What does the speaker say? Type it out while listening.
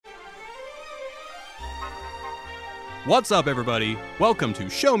What's up, everybody? Welcome to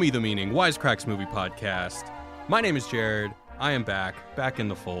Show Me the Meaning, Wisecracks Movie Podcast. My name is Jared. I am back in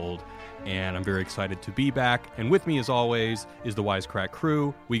the fold, and I'm very excited to be back. And with me, as always, is the Wisecrack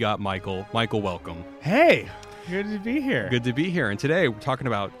crew. We got Michael. Michael, welcome. Hey, good to be here. Good to be here. And today, we're talking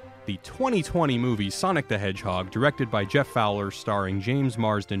about the 2020 movie Sonic the Hedgehog, directed by Jeff Fowler, starring James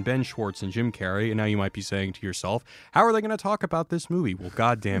Marsden, Ben Schwartz, and Jim Carrey. And now you might be saying to yourself, how are they going to talk about this movie? Well,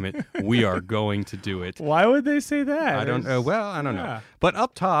 God damn it, we are going to do it. Why would they say that? I don't know. Well, I don't know. But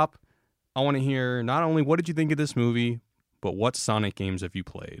up top, I want to hear not only what did you think of this movie, but what Sonic games have you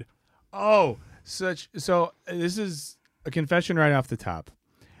played? Oh, so this is a confession right off the top.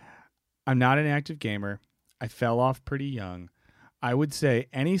 I'm not an active gamer. I fell off pretty young. I would say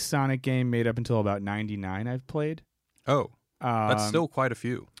any Sonic game made up until about 99 I've played. Oh, that's still quite a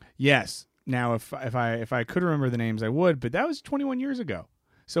few. Yes. Now, if I could remember the names, I would, but that was 21 years ago.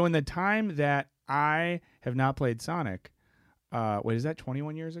 So in the time that I have not played Sonic, wait, is that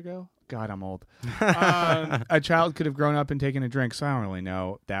 21 years ago? God, I'm old. A child could have grown up and taken a drink, so I don't really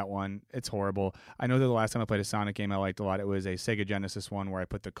know that one. It's horrible. I know that the last time I played a Sonic game I liked a lot, it was a Sega Genesis one where I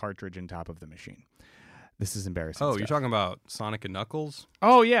put the cartridge on top of the machine. This is embarrassing. Oh, stuff. you're talking about Sonic and Knuckles?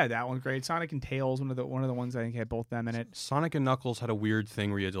 Oh yeah, that one's great. Sonic and Tails, one of the ones I think had both them in it. Sonic and Knuckles had a weird thing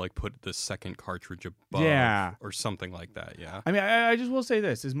where you had to like put the second cartridge above, or something like that. Yeah. I mean, I just will say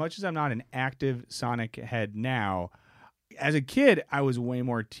this: as much as I'm not an active Sonic head now, as a kid, I was way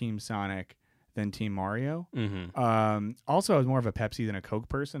more Team Sonic than Team Mario. Mm-hmm. Also, I was more of a Pepsi than a Coke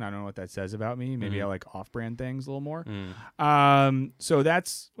person. I don't know what that says about me. Maybe I like off-brand things a little more. So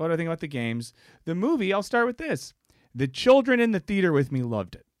that's what I think about the games. The movie, I'll start with this. The children in the theater with me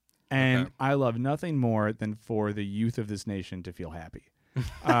loved it. And I love nothing more than for the youth of this nation to feel happy.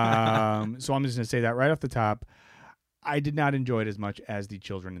 So I'm just going to say that right off the top. I did not enjoy it as much as the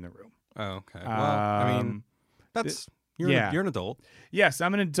children in the room. Oh, okay. Well, I mean, that's... You're an adult. Yes,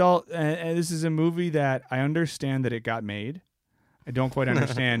 I'm an adult, and this is a movie that I understand that it got made. I don't quite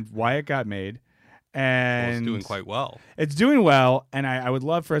understand why it got made. And it's doing quite well. It's doing well, and I would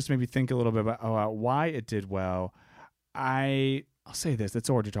love for us to maybe think a little bit about why it did well. I'll say this. It's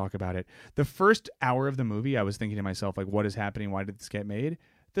hard to talk about it. The first hour of the movie, I was thinking to myself, like, what is happening? Why did this get made?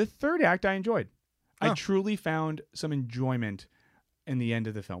 The third act, I enjoyed. I truly found some enjoyment in the end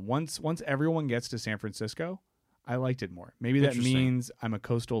of the film. Once everyone gets to San Francisco, I liked it more. Maybe that means I'm a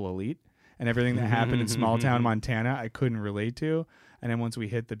coastal elite and everything that happened in small town Montana I couldn't relate to. And then once we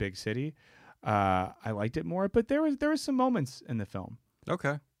hit the big city, I liked it more. But there was some moments in the film.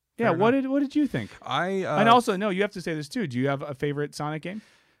 Okay. Yeah. What did you think? And also, no, you have to say this too. Do you have a favorite Sonic game?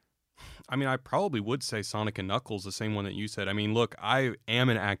 I mean, I probably would say Sonic and Knuckles, the same one that you said. I mean, look, I am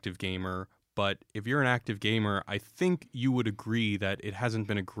an active gamer. But if you're an active gamer, I think you would agree that it hasn't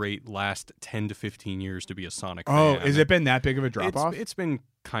been a great last 10 to 15 years to be a Sonic fan. Oh, has it been that big of a drop-off? It's been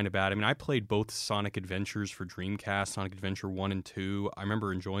kind of bad. I mean, I played both Sonic Adventures for Dreamcast, Sonic Adventure 1 and 2. I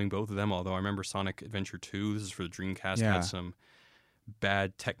remember enjoying both of them, although I remember Sonic Adventure 2, this is for the Dreamcast, had some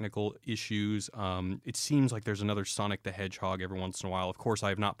bad technical issues. It seems like there's another Sonic the Hedgehog every once in a while. Of course, I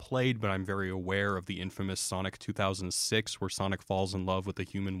have not played, but I'm very aware of the infamous Sonic 2006, where Sonic falls in love with a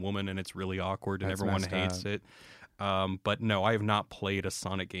human woman, and it's really awkward, and everyone hates it. But no, I have not played a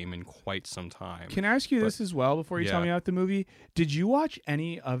Sonic game in quite some time. Can I ask you this as well before you tell me about the movie? Did you watch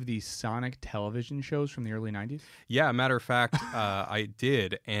any of the Sonic television shows from the early 90s? Yeah, matter of fact, I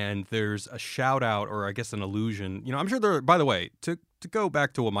did. And there's a shout out, or I guess an allusion. You know, I'm sure there, by the way, to go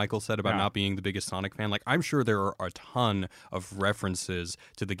back to what Michael said about not being the biggest Sonic fan, like I'm sure there are a ton of references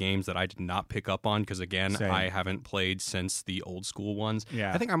to the games that I did not pick up on because, again, I haven't played since the old school ones.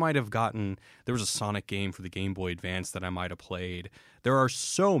 Yeah. I think I might have there was a Sonic game for the Game Boy Advance that I might have played. There are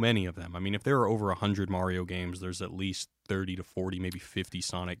so many of them. I mean, if there are over 100 Mario games, there's at least 30 to 40, maybe 50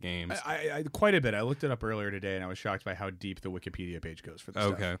 Sonic games. I quite a bit. I looked it up earlier today, and I was shocked by how deep the Wikipedia page goes for this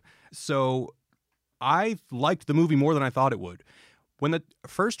stuff. Okay. So I liked the movie more than I thought it would. When the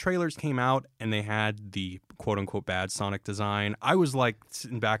first trailers came out and they had the quote-unquote bad Sonic design, I was like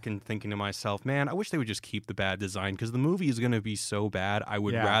sitting back and thinking to myself, man, I wish they would just keep the bad design because the movie is going to be so bad. I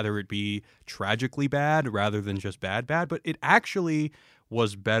would rather it be tragically bad rather than just bad. But it actually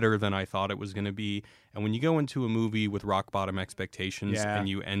was better than I thought it was going to be. And when you go into a movie with rock-bottom expectations and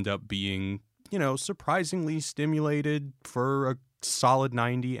you end up being, you know, surprisingly stimulated for a solid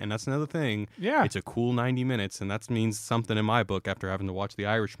 90, and that's another thing. Yeah, it's a cool 90 minutes, and that means something in my book after having to watch The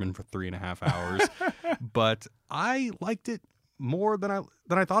Irishman for 3.5 hours. But I liked it more than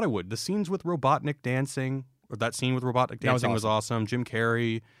I thought I would. The scenes with Robotnik dancing, or that scene with Robotnik dancing was awesome. Jim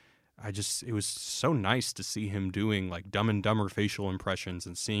Carrey, it was so nice to see him doing like Dumb and Dumber facial impressions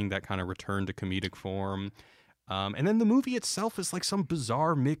and seeing that kind of return to comedic form. And then the movie itself is like some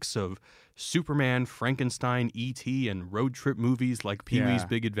bizarre mix of Superman, Frankenstein, E.T., and road trip movies like Pee-wee's Yeah.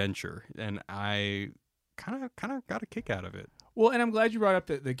 Big Adventure. And I kind of got a kick out of it. Well, and I'm glad you brought up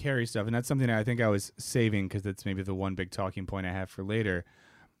the Carrie stuff, and that's something I think I was saving because that's maybe the one big talking point I have for later.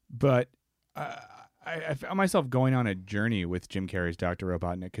 But I found myself going on a journey with Jim Carrey's Dr.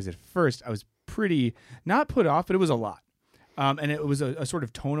 Robotnik because at first I was pretty not put off, but it was a lot. And it was a sort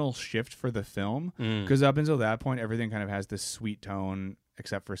of tonal shift for the film because up until that point, everything kind of has this sweet tone,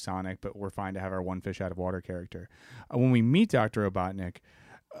 except for Sonic, but we're fine to have our one fish out of water character. When we meet Dr. Robotnik,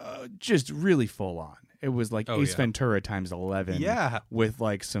 just really full on. It was like Ace Ventura times 11 with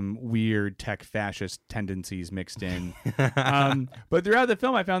like some weird tech fascist tendencies mixed in. But throughout the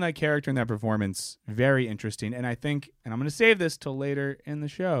film, I found that character and that performance very interesting. And I think, and I'm going to save this till later in the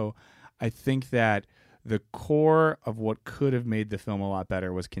show, I think that the core of what could have made the film a lot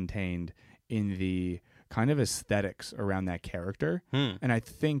better was contained in the kind of aesthetics around that character. And I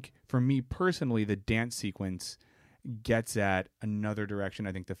think for me personally, the dance sequence gets at another direction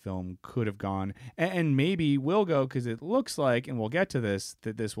I think the film could have gone and maybe will go because it looks like, and we'll get to this,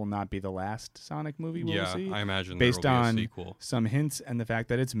 that this will not be the last Sonic movie we'll see. I imagine based there will on be a sequel. Some hints and the fact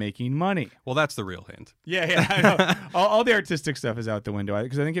that it's making money. Well, that's the real hint. Yeah, I know. all the artistic stuff is out the window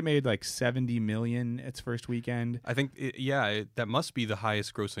because I think it made like $70 million its first weekend. I think, that must be the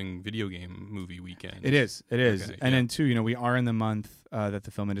highest grossing video game movie weekend. It is. Okay, And then too, we are in the month that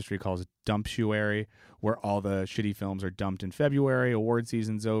the film industry calls Dumptuary, where all the shitty films are dumped in February. Award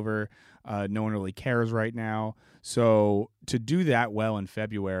season's over. No one really cares right now. So to do that well in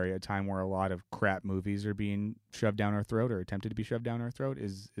February, a time where a lot of crap movies are being shoved down our throat or attempted to be shoved down our throat,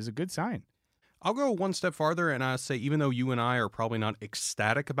 is a good sign. I'll go one step farther and I'll say, even though you and I are probably not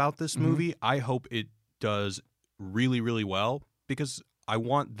ecstatic about this movie, I hope it does really, really well because I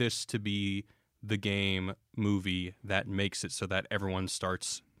want this to be the game movie that makes it so that everyone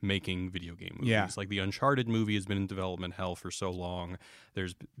starts making video game movies. Yeah. Like the Uncharted movie has been in development hell for so long.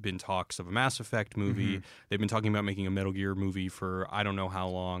 There's been talks of a Mass Effect movie. They've been talking about making a Metal Gear movie for I don't know how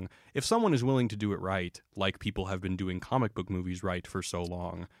long. If someone is willing to do it right, like people have been doing comic book movies right for so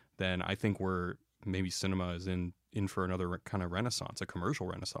long, then I think maybe cinema is in for another kind of renaissance, a commercial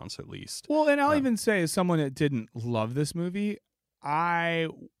renaissance at least. Well, and I'll even say, as someone that didn't love this movie, I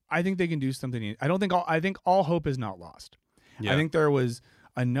think they can do something. I think all hope is not lost. Yeah. I think there was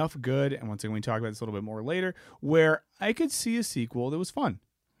enough good, and once again, we talk about this a little bit more later, where I could see a sequel that was fun,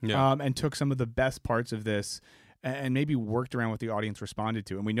 and took some of the best parts of this and maybe worked around what the audience responded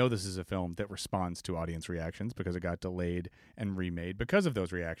to. And we know this is a film that responds to audience reactions because it got delayed and remade because of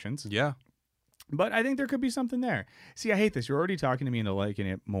those reactions. Yeah. But I think there could be something there. See, I hate this. You're already talking to me into liking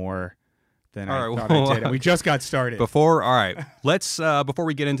it more than I thought I did. And we just got started. Before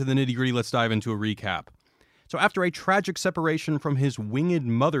we get into the nitty-gritty, let's dive into a recap. So after a tragic separation from his winged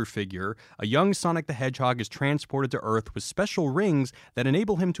mother figure, a young Sonic the Hedgehog is transported to Earth with special rings that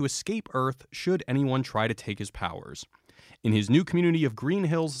enable him to escape Earth should anyone try to take his powers. In his new community of Green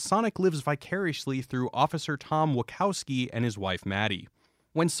Hills, Sonic lives vicariously through Officer Tom Wachowski and his wife Maddie.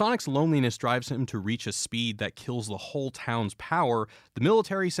 When Sonic's loneliness drives him to reach a speed that kills the whole town's power, the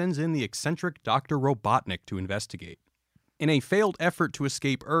military sends in the eccentric Dr. Robotnik to investigate. In a failed effort to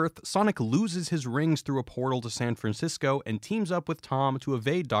escape Earth, Sonic loses his rings through a portal to San Francisco and teams up with Tom to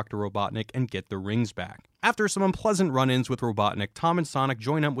evade Dr. Robotnik and get the rings back. After some unpleasant run-ins with Robotnik, Tom and Sonic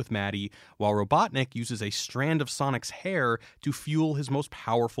join up with Maddie, while Robotnik uses a strand of Sonic's hair to fuel his most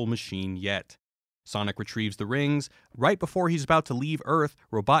powerful machine yet. Sonic retrieves the rings. Right before he's about to leave Earth,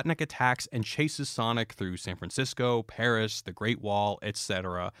 Robotnik attacks and chases Sonic through San Francisco, Paris, the Great Wall,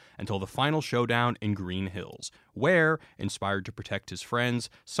 etc., until the final showdown in Green Hills, where, inspired to protect his friends,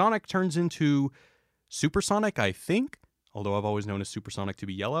 Sonic turns into Supersonic, I think, although I've always known as Supersonic to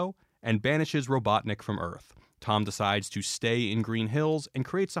be yellow, and banishes Robotnik from Earth. Tom decides to stay in Green Hills and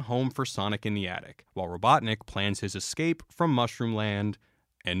creates a home for Sonic in the attic, while Robotnik plans his escape from Mushroom Land.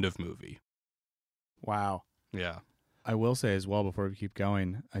 End of movie. Wow. Yeah. I will say as well, before we keep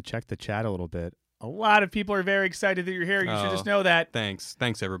going, I checked the chat a little bit. A lot of people are very excited that you're here. You should just know that. Thanks,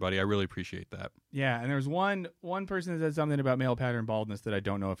 everybody. I really appreciate that. Yeah, and there's one person that said something about male pattern baldness that I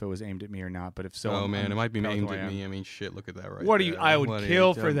don't know if it was aimed at me or not. But if so, it might be aimed at me. I mean, shit, look at that right. What do you? I would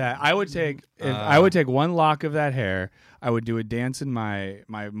kill for that. I would take I would take one lock of that hair. I would do a dance in my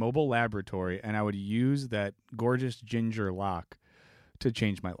mobile laboratory, and I would use that gorgeous ginger lock to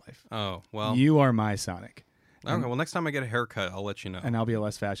change my life. Oh well, you are my Sonic. Okay, well, next time I get a haircut, I'll let you know. And I'll be a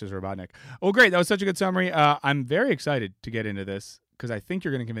less fascist Robotnik. Oh, great. That was such a good summary. I'm very excited to get into this because I think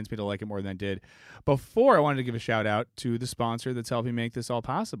you're going to convince me to like it more than I did. Before, I wanted to give a shout out to the sponsor that's helping make this all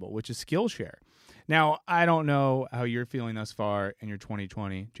possible, which is Skillshare. Now, I don't know how you're feeling thus far in your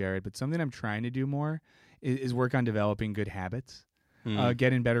 2020, Jared, but something I'm trying to do more is work on developing good habits,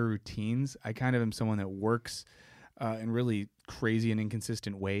 get in better routines. I kind of am someone that works in really crazy and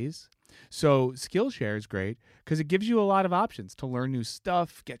inconsistent ways. So Skillshare is great because it gives you a lot of options to learn new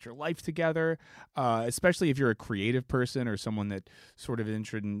stuff, get your life together, especially if you're a creative person or someone that sort of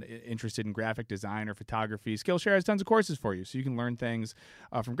interested in graphic design or photography. Skillshare has tons of courses for you, so you can learn things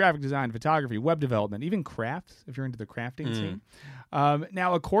from graphic design, photography, web development, even crafts if you're into the crafting scene.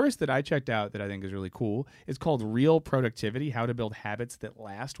 Now, a course that I checked out that I think is really cool is called Real Productivity: How to Build Habits That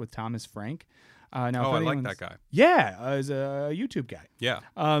Last with Thomas Frank. Now, I like that guy. Yeah, he's a YouTube guy. Yeah.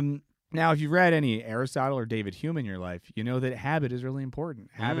 Now, if you've read any Aristotle or David Hume in your life, you know that habit is really important.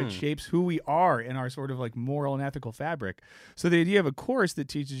 Habit shapes who we are in our sort of like moral and ethical fabric. So the idea of a course that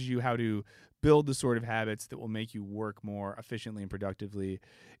teaches you how to build the sort of habits that will make you work more efficiently and productively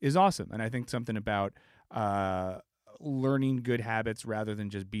is awesome. And I think something about learning good habits rather than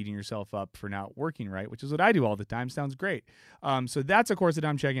just beating yourself up for not working right, which is what I do all the time, sounds great. So that's a course that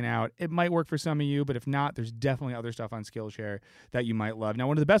I'm checking out. It might work for some of you, but if not, there's definitely other stuff on Skillshare that you might love. Now,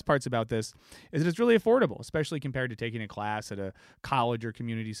 one of the best parts about this is that it's really affordable, especially compared to taking a class at a college or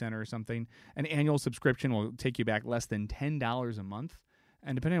community center or something. An annual subscription will take you back less than $10 a month.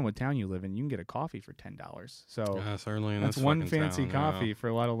 And depending on what town you live in, you can get a coffee for $10. So certainly that's one fancy town, coffee for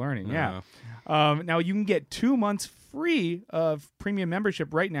a lot of learning. Yeah. Now you can get 2 months free of premium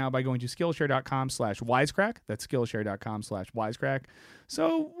membership right now by going to Skillshare.com/wisecrack. That's Skillshare.com/wisecrack.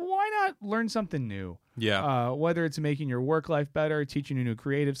 So why not learn something new? Yeah. Whether it's making your work life better, teaching a new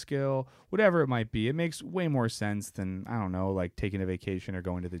creative skill, whatever it might be, it makes way more sense than, I don't know, like taking a vacation or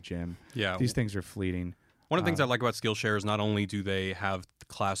going to the gym. Yeah. These things are fleeting. One of the things I like about Skillshare is not only do they have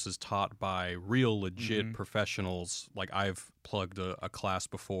classes taught by real, legit professionals. Like I've plugged a class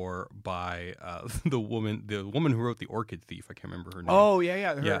before by the woman who wrote The Orchid Thief. I can't remember her name. Oh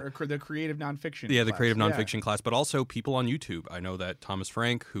yeah. The creative nonfiction. Yeah, the class. creative nonfiction class, but also people on YouTube. I know that Thomas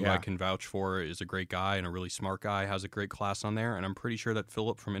Frank, who Yeah. I can vouch for, is a great guy and a really smart guy, has a great class on there, and I'm pretty sure that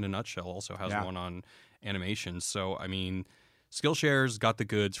Philip from In a Nutshell also has one on animation. So I mean, Skillshare's got the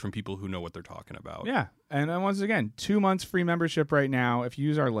goods from people who know what they're talking about. Yeah. And then once again, 2 months free membership right now if you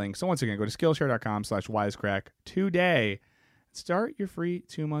use our link. So once again, go to Skillshare.com/wisecrack today. Start your free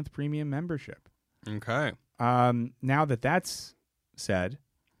 2-month premium membership. Okay. Now that that's said,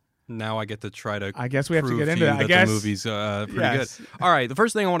 now I get to try to. I guess we have to get prove into you that. I that guess the movie's pretty yes. good. All right. The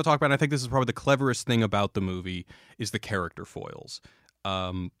first thing I want to talk about, and I think this is probably the cleverest thing about the movie, is the character foils.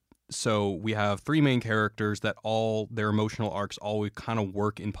 So we have 3 main characters that all their emotional arcs always kind of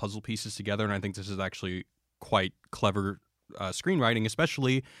work in puzzle pieces together, and I think this is actually quite clever screenwriting,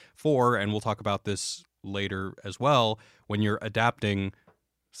 especially for, and we'll talk about this later as well, when you're adapting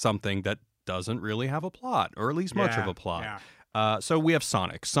something that doesn't really have a plot, or at least much of a plot. Yeah. So we have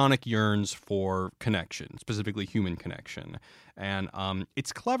Sonic. Sonic yearns for connection, specifically human connection. And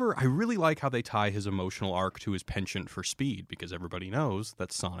it's clever. I really like how they tie his emotional arc to his penchant for speed, because everybody knows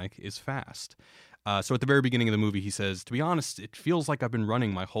that Sonic is fast. So at the very beginning of the movie, he says, to be honest, it feels like I've been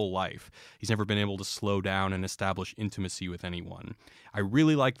running my whole life. He's never been able to slow down and establish intimacy with anyone. I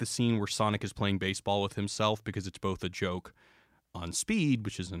really like the scene where Sonic is playing baseball with himself, because it's both a joke on speed,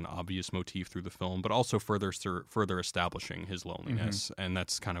 which is an obvious motif through the film, but also further establishing his loneliness, and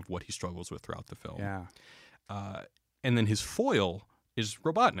that's kind of what he struggles with throughout the film. Yeah. And then his foil is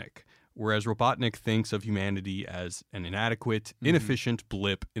Robotnik, whereas Robotnik thinks of humanity as an inadequate, inefficient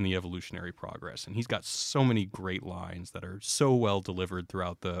blip in the evolutionary progress. And he's got so many great lines that are so well delivered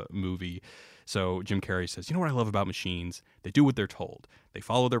throughout the movie. So Jim Carrey says, you know what I love about machines? They do what they're told. They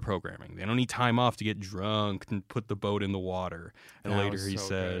follow their programming. They don't need time off to get drunk and put the boat in the water. And later he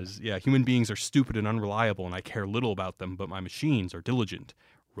says, yeah, human beings are stupid and unreliable, and I care little about them, but my machines are diligent,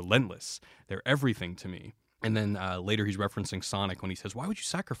 relentless. They're everything to me. And then later he's referencing Sonic when he says, why would you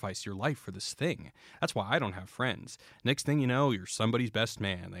sacrifice your life for this thing? That's why I don't have friends. Next thing you know, you're somebody's best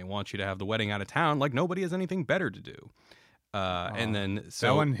man. They want you to have the wedding out of town like nobody has anything better to do. And then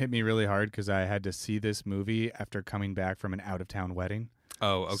that one hit me really hard because I had to see this movie after coming back from an out-of-town wedding.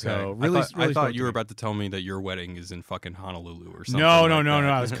 Oh, okay. So I thought you were about to tell me that your wedding is in fucking Honolulu or something. No. that.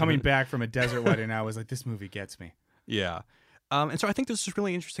 I was coming back from a desert wedding. And I was like, this movie gets me. Yeah. And so I think this is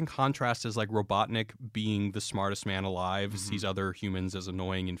really interesting contrast as like Robotnik being the smartest man alive, sees other humans as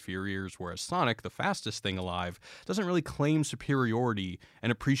annoying inferiors, whereas Sonic, the fastest thing alive, doesn't really claim superiority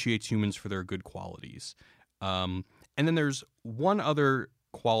and appreciates humans for their good qualities. And then there's one other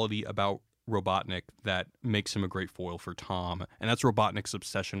quality about Robotnik that makes him a great foil for Tom, and that's Robotnik's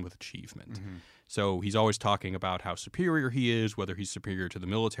obsession with achievement. So he's always talking about how superior he is, whether he's superior to the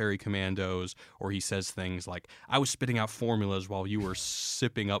military commandos, or he says things like, I was spitting out formulas while you were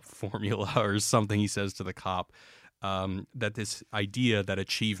sipping up formula, or something he says to the cop. That this idea that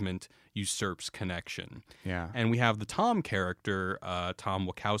achievement usurps connection. Yeah. And we have the Tom character, Tom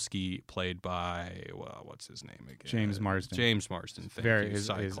Wachowski, played by, well, what's his name again? James Marsden. James Marsden, thank you, His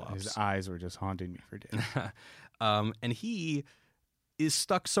Cyclops. eyes were just haunting me for days. And he is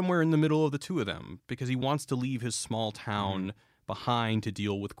stuck somewhere in the middle of the two of them because he wants to leave his small town behind to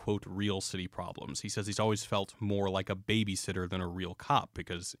deal with, quote, real city problems. He says he's always felt more like a babysitter than a real cop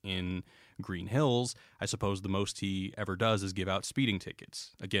because in Green Hills, I suppose the most he ever does is give out speeding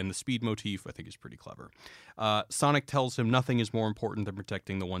tickets. Again, the speed motif, I think, is pretty clever. Sonic tells him nothing is more important than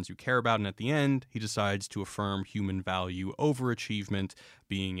protecting the ones you care about, and at the end, he decides to affirm human value over achievement,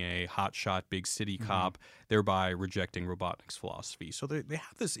 being a hotshot big city cop, thereby rejecting Robotnik's philosophy. So they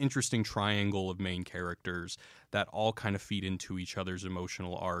have this interesting triangle of main characters that all kind of feed into each other's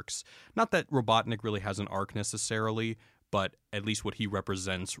emotional arcs. Not that Robotnik really has an arc necessarily, but at least what he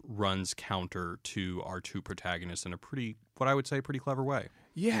represents runs counter to our two protagonists in a pretty, what I would say, pretty clever way.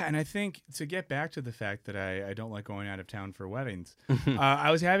 Yeah, and I think to get back to the fact that I don't like going out of town for weddings, I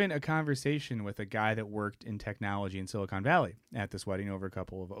was having a conversation with a guy that worked in technology in Silicon Valley at this wedding over a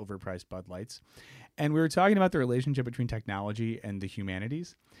couple of overpriced Bud Lights. And we were talking about the relationship between technology and the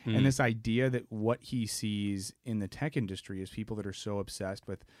humanities, and this idea that what he sees in the tech industry is people that are so obsessed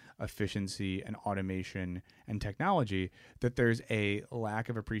with efficiency and automation and technology that there's a lack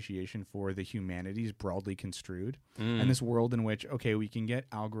of appreciation for the humanities broadly construed. And this world in which, okay, we can get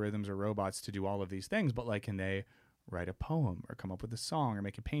algorithms or robots to do all of these things, but like, can they write a poem or come up with a song or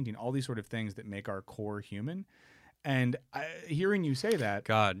make a painting? All these sort of things that make our core human. And hearing you say that,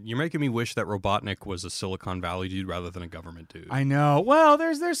 God, you're making me wish that Robotnik was a Silicon Valley dude rather than a government dude. I know. Well,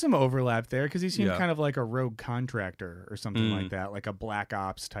 there's some overlap there because he seemed Yeah. kind of like a rogue contractor or something like that, like a black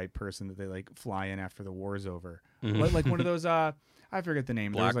ops type person that they like fly in after the war's over, like one of those. I forget the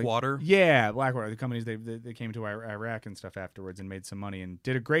name. There was, like- Blackwater? yeah, Blackwater. The companies they came to Iraq and stuff afterwards and made some money and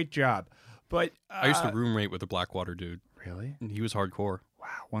did a great job. But I used to roommate with a Blackwater dude. really. He was hardcore. Wow.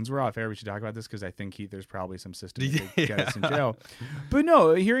 Once we're off air, we should talk about this because I think there's probably some system that could get us in jail. But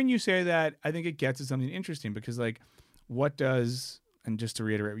no, hearing you say that, I think it gets at something interesting because, like, what does, and just to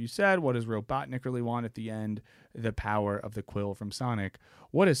reiterate what you said, what does Robotnik really want at the end? The power of the quill from Sonic.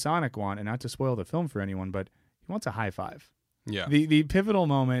 What does Sonic want? And not to spoil the film for anyone, but he wants a high five. Yeah. The pivotal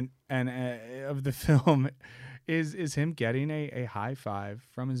moment and of the film is him getting a high five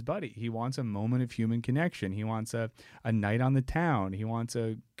from his buddy. He wants a moment of human connection. He wants a night on the town. He wants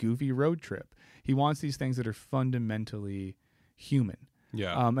a goofy road trip. He wants these things that are fundamentally human.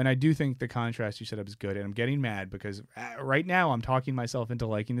 Yeah. And I do think the contrast you set up is good. And I'm getting mad because right now I'm talking myself into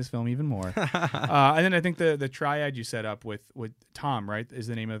liking this film even more. And then I think the triad you set up with Tom, right, is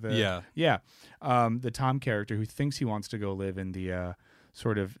the name of the... Yeah. Yeah. The Tom character who thinks he wants to go live in the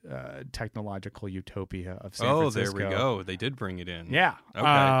sort of technological utopia of San Francisco. There we go. They did bring it in. Yeah. Okay.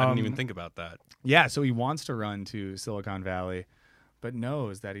 I didn't even think about that. Yeah, so he wants to run to Silicon Valley, but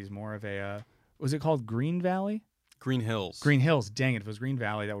knows that he's more of a... was it called Green Valley? Green Hills. Green Hills. Dang it. If it was Green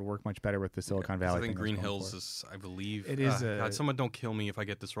Valley, that would work much better with the Silicon Valley I think thing Green was going Hills for. is, I believe... It is God, someone don't kill me if I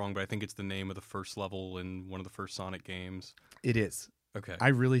get this wrong, but I think it's the name of the first level in one of the first Sonic games. It is. Okay. I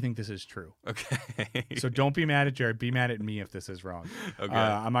really think this is true. Okay. So don't be mad at Jared. Be mad at me if this is wrong. Okay.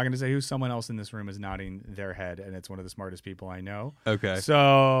 I'm not going to say who. Someone else in this room is nodding their head, and it's one of the smartest people I know. Okay.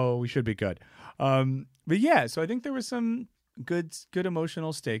 So we should be good. But yeah, so I think there was some good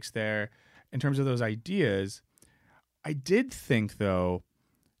emotional stakes there in terms of those ideas. I did think, though,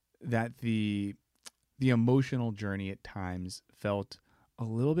 that the emotional journey at times felt a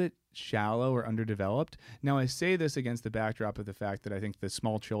little bit shallow or underdeveloped. Now, I say this against the backdrop of the fact that I think the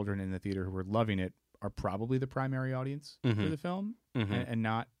small children in the theater who were loving it are probably the primary audience for the film and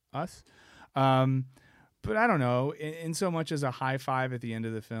not us. But I don't know. In so much as a high five at the end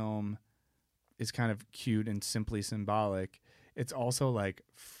of the film is kind of cute and simply symbolic, it's also like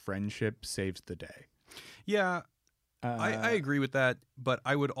friendship saves the day. Yeah. I agree with that, but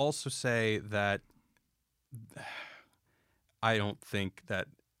I would also say that I don't think that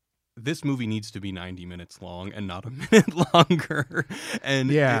this movie needs to be 90 minutes long and not a minute longer. And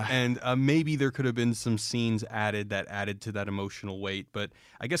maybe there could have been some scenes added to that emotional weight. But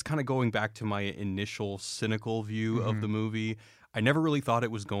I guess kind of going back to my initial cynical view of the movie, I never really thought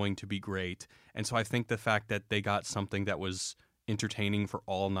it was going to be great. And so I think the fact that they got something that was entertaining for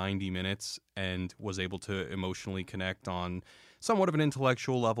all 90 minutes and was able to emotionally connect on somewhat of an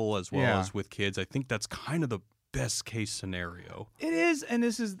intellectual level as well as with kids, I think that's kind of the best case scenario. It is, and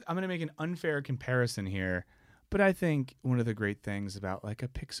I'm going to make an unfair comparison here, but I think one of the great things about like a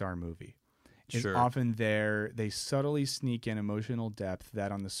Pixar movie is often they subtly sneak in emotional depth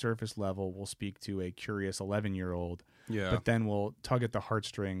that on the surface level will speak to a curious 11-year-old, but then will tug at the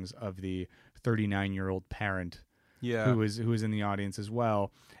heartstrings of the 39-year-old parent who is in the audience as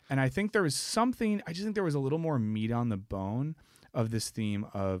well. And I think I just think there was a little more meat on the bone of this theme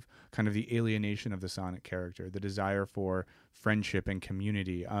of kind of the alienation of the Sonic character, the desire for friendship and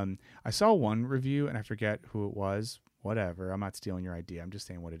community. I saw one review, and I forget who it was, whatever, I'm not stealing your idea, I'm just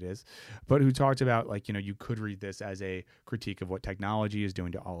saying what it is, but who talked about, like, you could read this as a critique of what technology is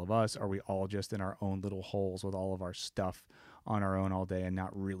doing to all of us. Are we all just in our own little holes with all of our stuff on our own all day and not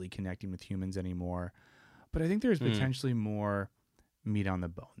really connecting with humans anymore? But I think there's potentially more meat on the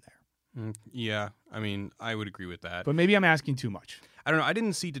bone there. Yeah, I mean, I would agree with that. But maybe I'm asking too much. I don't know. I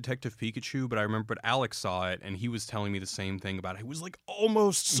didn't see Detective Pikachu, but I remember Alex saw it, and he was telling me the same thing about it. He was like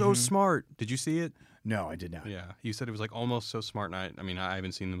almost so smart. Did you see it? No, I did not. Yeah, he said it was like almost so smart. And I mean, I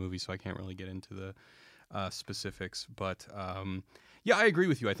haven't seen the movie, so I can't really get into the specifics. But yeah, I agree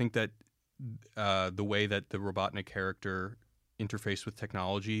with you. I think that the way that the Robotnik character interfaced with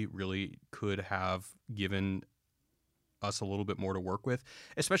technology really could have given us a little bit more to work with,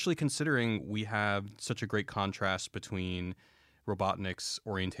 especially considering we have such a great contrast between Robotnik's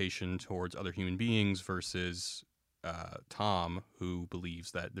orientation towards other human beings versus Tom, who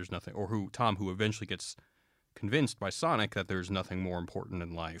believes that there's nothing, or Tom, who eventually gets convinced by Sonic that there's nothing more important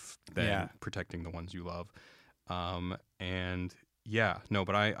in life than protecting the ones you love. And yeah, no,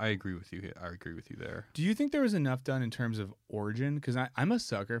 but I agree with you. I agree with you there. Do you think there was enough done in terms of origin? Because I'm a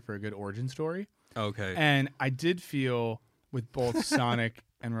sucker for a good origin story. Okay. And I did feel with both Sonic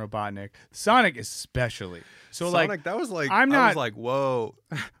and Robotnik, Sonic especially. So Sonic, like that was like, I was like, whoa.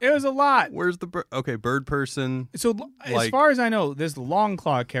 It was a lot. Where's the bird person? So as far as I know, this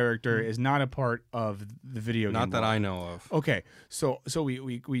Longclaw character is not a part of the video game. Not that I know of. Okay, so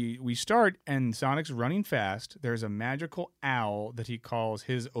we start and Sonic's running fast. There's a magical owl that he calls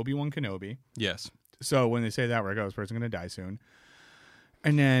his Obi-Wan Kenobi. Yes. So when they say that, where it goes, person gonna die soon.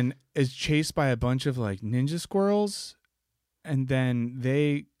 And then is chased by a bunch of like ninja squirrels, and then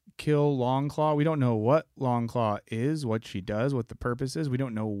they kill Longclaw. We don't know what Longclaw is, what she does, what the purpose is. We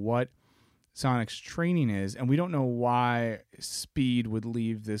don't know what Sonic's training is, and we don't know why Speed would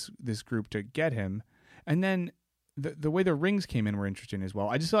leave this group to get him. And then the way the rings came in were interesting as well.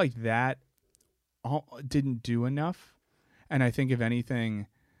 I just feel like that didn't do enough. And I think if anything,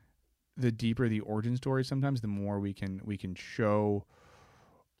 the deeper the origin story, sometimes the more we can show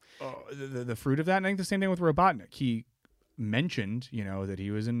the fruit of that. And I think the same thing with Robotnik. He mentioned, that he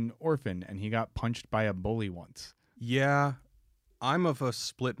was an orphan and he got punched by a bully once. Yeah, I'm of a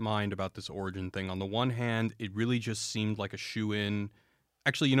split mind about this origin thing. On the one hand, it really just seemed like a shoe-in.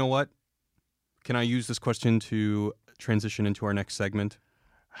 Actually, you know what? Can I use this question to transition into our next segment?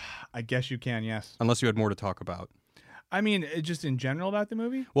 I guess you can, yes. Unless you had more to talk about. I mean, just in general about the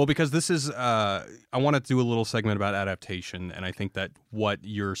movie? Well, because this is, I want to do a little segment about adaptation, and I think that what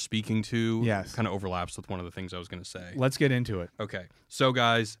you're speaking to kind of overlaps with one of the things I was going to say. Let's get into it. Okay. So,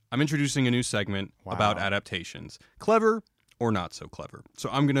 guys, I'm introducing a new segment about adaptations. Clever or not so clever. So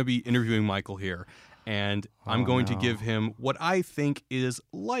I'm going to be interviewing Michael here, and I'm going to give him what I think is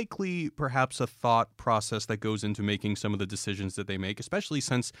likely perhaps a thought process that goes into making some of the decisions that they make, especially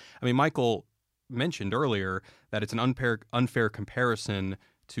since, Michael mentioned earlier that it's an unfair comparison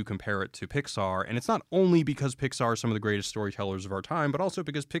to compare it to Pixar, and it's not only because Pixar are some of the greatest storytellers of our time, but also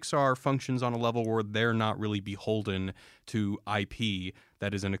because Pixar functions on a level where they're not really beholden to IP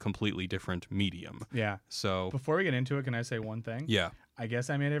that is in a completely different medium. Yeah. So before we get into it, can I say one thing? Yeah. I guess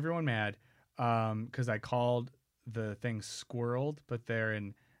I made everyone mad because I called the thing squirreled, but they're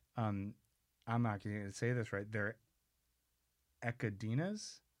in I'm not going to say this right. They're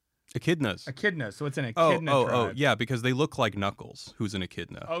echidnas. Echidnas. So it's an echidna tribe. Oh, yeah, because they look like Knuckles, who's an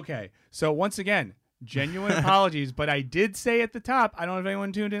echidna. Okay. So once again, genuine apologies, but I did say at the top, I don't know if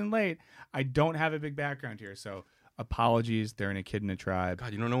anyone tuned in late, I don't have a big background here. So apologies, they're an echidna tribe.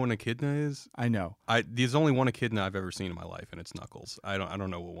 God, you don't know what an echidna is? I know. There's only one echidna I've ever seen in my life, and it's Knuckles. I don't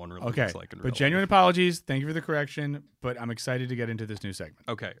know what one really looks like in real life. But genuine apologies. Thank you for the correction, but I'm excited to get into this new segment.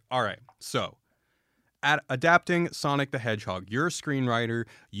 Okay. All right. So adapting Sonic the Hedgehog. You're a screenwriter.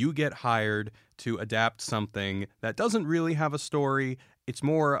 You get hired to adapt something that doesn't really have a story. It's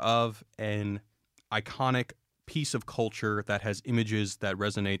more of an iconic piece of culture that has images that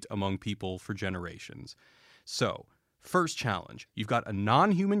resonate among people for generations. So, First challenge, you've got a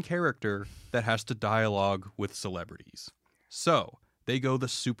non-human character that has to dialogue with celebrities. So, they go the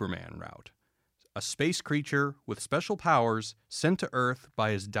Superman route. A space creature with special powers sent to Earth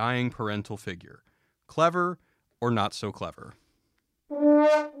by his dying parental figure. Clever or not so clever?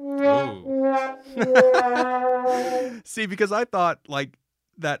 Ooh. See, because I thought, like,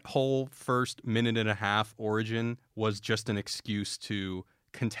 that whole first minute and a half origin was just an excuse to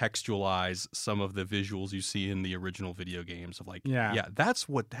contextualize some of the visuals you see in the original video games of like, yeah, that's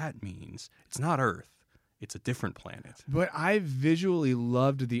what that means. It's not Earth. It's a different planet. But I visually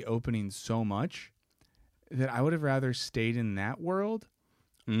loved the opening so much that I would have rather stayed in that world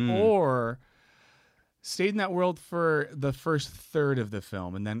or stayed in that world for the first third of the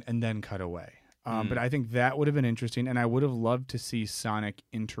film and then cut away. But I think that would have been interesting, and I would have loved to see Sonic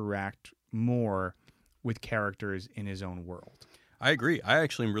interact more with characters in his own world. I agree. I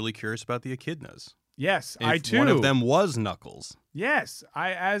actually am really curious about the echidnas. Yes, If I too. one of them was Knuckles. Yes,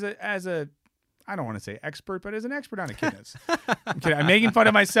 I as a I don't want to say expert, but as an expert on echidnas. I'm kidding. I'm making fun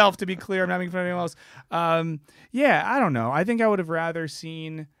of myself, to be clear. I'm not making fun of anyone else. Yeah, I don't know. I think I would have rather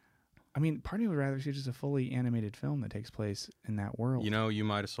seen. I mean, part of me would rather see just a fully animated film that takes place in that world. You know, you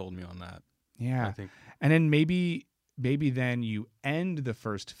might have sold me on that. Yeah, I think. And then maybe then you end the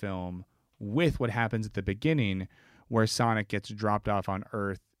first film with what happens at the beginning, where Sonic gets dropped off on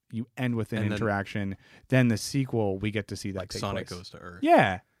Earth. You end with an interaction. Then the sequel, we get to see that like take Sonic place. Goes to Earth.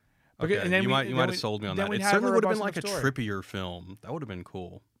 Yeah. Okay, and then you might have sold me on that. It certainly would have been like a trippier film. That would have been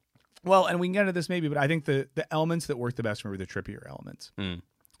cool. Well, and we can get into this maybe, but I think the elements that work the best were the trippier elements. And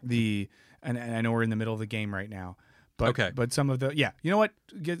I know we're in the middle of the game right now, but some of the you know what?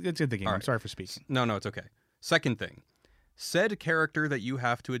 Get to the game. Right. I'm sorry for speaking. No, it's okay. Second thing, said character that you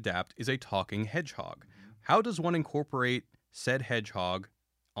have to adapt is a talking hedgehog. How does one incorporate said hedgehog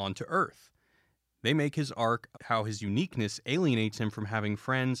onto Earth? They make his arc how his uniqueness alienates him from having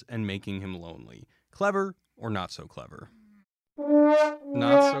friends and making him lonely. Clever or not so clever?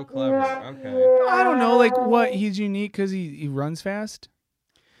 Not so clever. Okay. I don't know, like what, he's unique because he runs fast?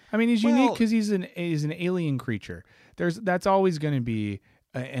 I mean, he's unique because he's an alien creature. That's always going to be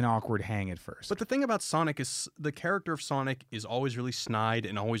an awkward hang at first. But the thing about Sonic is the character of Sonic is always really snide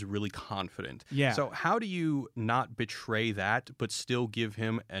and always really confident. Yeah. So how do you not betray that but still give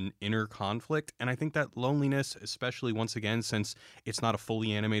him an inner conflict? And I think that loneliness, especially once again, since it's not a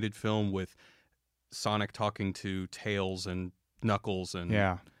fully animated film with Sonic talking to Tails and Knuckles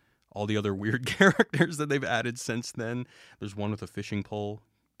and all the other weird characters that they've added since then. There's one with a fishing pole,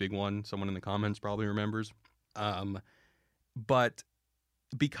 big one. Someone in the comments probably remembers. But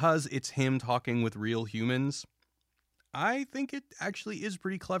because it's him talking with real humans, I think it actually is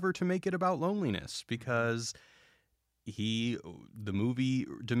pretty clever to make it about loneliness because the movie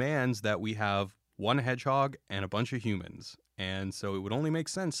demands that we have one hedgehog and a bunch of humans. And so it would only make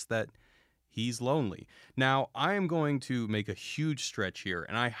sense that he's lonely. Now, I am going to make a huge stretch here,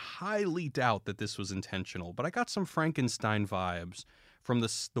 and I highly doubt that this was intentional, but I got some Frankenstein vibes from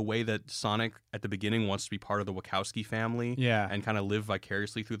the way that Sonic at the beginning wants to be part of the Wachowski family and kind of live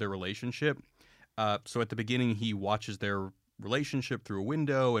vicariously through their relationship. So at the beginning, he watches their relationship through a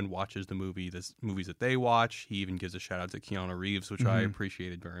window and watches the movies that they watch. He even gives a shout out to Keanu Reeves, which I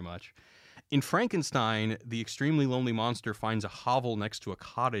appreciated very much. In Frankenstein, the extremely lonely monster finds a hovel next to a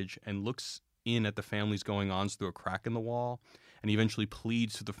cottage and looks in at the family's going-ons through a crack in the wall, and he eventually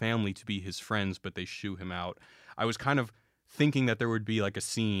pleads to the family to be his friends, but they shoo him out. I was kind of thinking that there would be like a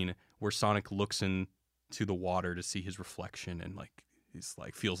scene where Sonic looks into the water to see his reflection and like he's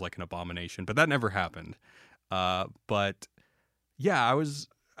like feels like an abomination, but that never happened. But yeah,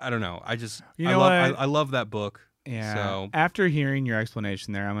 I don't know. I love that book. Yeah. So after hearing your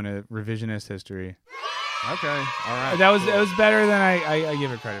explanation there, I'm going to revisionist history. Okay. All right. That was better than I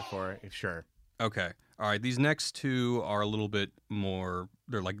give it credit for. Sure. Okay. All right. These next two are a little bit more.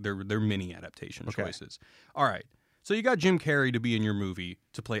 They're mini adaptation choices. All right. So you got Jim Carrey to be in your movie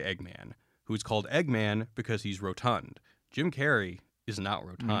to play Eggman, who's called Eggman because he's rotund. Jim Carrey is not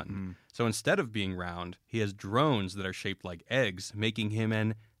rotund. Mm-hmm. So instead of being round, he has drones that are shaped like eggs, making him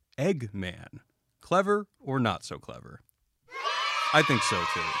an Eggman. Clever or not so clever? I think so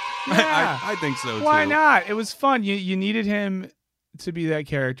too. Yeah. I think so too. Why not? It was fun. You needed him to be that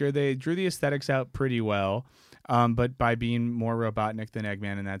character. They drew the aesthetics out pretty well. But by being more Robotnik than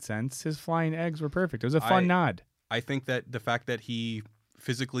Eggman in that sense, his flying eggs were perfect. It was a fun nod. I think that the fact that he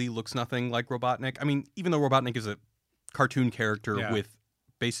physically looks nothing like Robotnik, I mean, even though Robotnik is a cartoon character with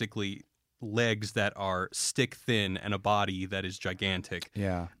basically legs that are stick thin and a body that is gigantic,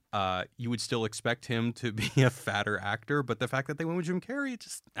 you would still expect him to be a fatter actor. But the fact that they went with Jim Carrey,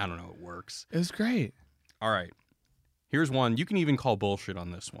 I don't know, it works. It was great. All right. Here's one. You can even call bullshit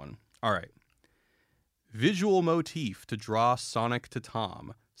on this one. All right. Visual motif to draw Sonic to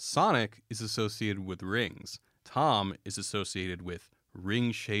Tom. Sonic is associated with rings. Tom is associated with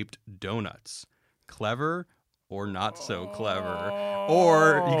ring-shaped donuts. Clever or not so clever?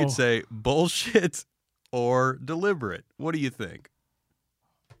 Or you could say bullshit or deliberate. What do you think?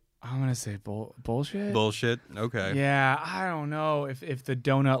 I'm going to say bullshit. Bullshit. Okay. Yeah, I don't know if the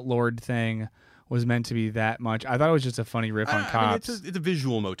Donut Lord thing was meant to be that much. I thought it was just a funny riff on cops. I mean, it's a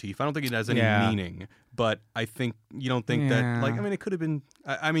visual motif. I don't think it has any meaning, but I think you don't think that, like, I mean, it could have been,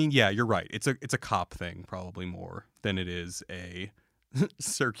 I mean, yeah, you're right. It's a cop thing probably more than it is a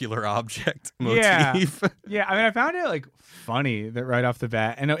circular object motif. Yeah, I mean, I found it like funny that right off the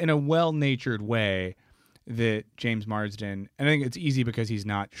bat, and in a well-natured way, that James Marsden, and I think it's easy because he's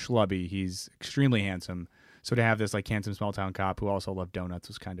not schlubby, he's extremely handsome. So to have this like handsome small town cop who also loved donuts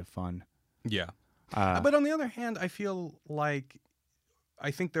was kind of fun. Yeah. But on the other hand, I feel like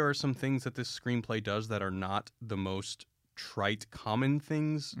I think there are some things that this screenplay does that are not the most trite, common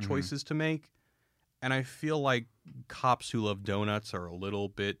things, choices to make. And I feel like cops who love donuts are a little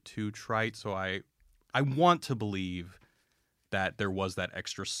bit too trite. So I want to believe that there was that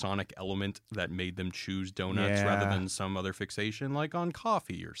extra Sonic element that made them choose donuts rather than some other fixation like on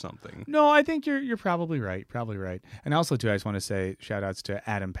coffee or something. No, I think you're probably right. Probably right. And also, too, I just want to say shout outs to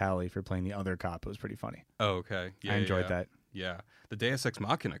Adam Pally for playing the other cop. It was pretty funny. Oh, okay. Yeah, I enjoyed that. Yeah. The Deus Ex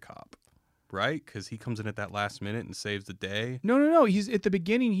Machina cop, right? Because he comes in at that last minute and saves the day. No. He's at the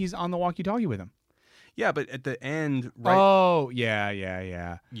beginning. He's on the walkie-talkie with him. Yeah, but at the end, right? Oh,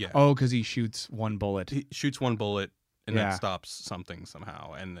 yeah. Oh, because he shoots one bullet. He shoots one bullet. And that stops something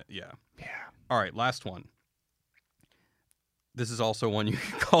somehow. And yeah. All right, last one. This is also one you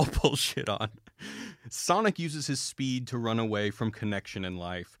can call bullshit on. Sonic uses his speed to run away from connection in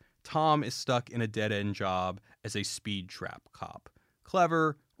life. Tom is stuck in a dead-end job as a speed trap cop.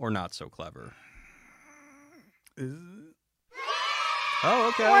 Clever or not so clever? Oh,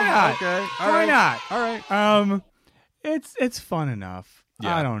 okay. Why not? Okay. Why not? All right. It's fun enough.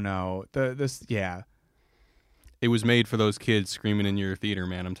 Yeah. I don't know. It was made for those kids screaming in your theater,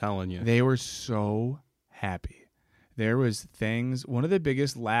 man. I'm telling you. They were so happy. There was things. One of the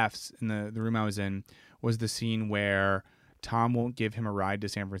biggest laughs in the room I was in was the scene where Tom won't give him a ride to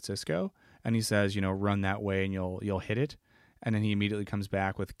San Francisco, and he says, run that way and you'll hit it. And then he immediately comes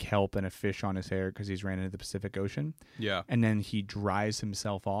back with kelp and a fish on his hair because he's ran into the Pacific Ocean. Yeah. And then he dries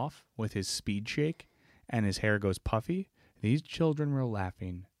himself off with his speed shake, and his hair goes puffy. These children were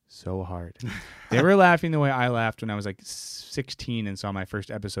laughing so hard. They were laughing the way I laughed when I was like 16 and saw my first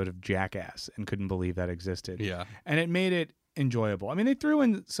episode of Jackass and couldn't believe that existed. Yeah. And it made it enjoyable. I mean, they threw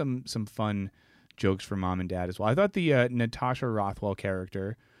in some fun jokes for mom and dad as well. I thought the Natasha Rothwell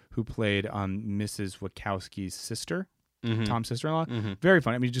character who played Mrs. Wachowski's sister, Tom's sister-in-law, very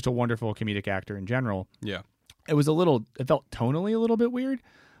funny. I mean, just a wonderful comedic actor in general. Yeah. It felt tonally a little bit weird,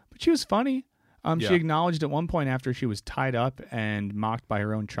 but she was funny. She acknowledged at one point after she was tied up and mocked by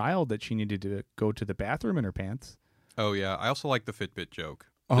her own child that she needed to go to the bathroom in her pants. Oh, yeah. I also like the Fitbit joke.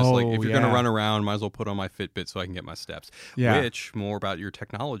 Just like, if you're going to run around, might as well put on my Fitbit so I can get my steps. Yeah. Which, more about your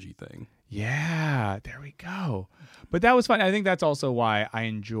technology thing. Yeah, there we go. But that was fun. I think that's also why I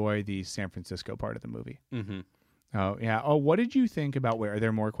enjoy the San Francisco part of the movie. Mm-hmm. Oh, yeah. Oh, what did you think about are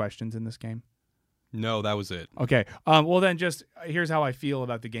there more questions in this game? No, that was it. Okay. Well, then just here's how I feel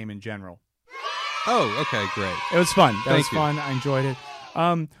about the game in general. Oh, okay, great. It was fun. That was Thank you. fun. I enjoyed it.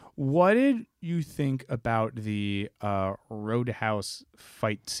 What did you think about the Roadhouse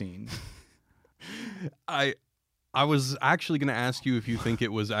fight scene? I was actually going to ask you if you think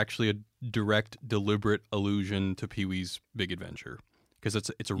it was actually a direct, deliberate allusion to Pee-wee's Big Adventure, because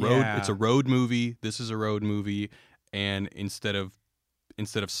it's a road movie. This is a road movie, and instead of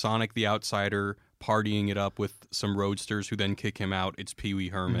Sonic the Outsider partying it up with some roadsters who then kick him out, it's Pee-wee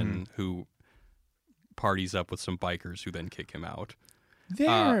Herman who parties up with some bikers who then kick him out.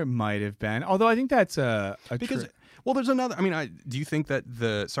 There might have been, although I think that's because well, there's another. I mean, do you think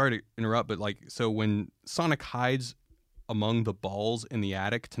that sorry to interrupt, but so when Sonic hides among the balls in the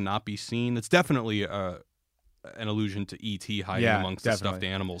attic to not be seen, that's definitely an allusion to E.T. hiding amongst the stuffed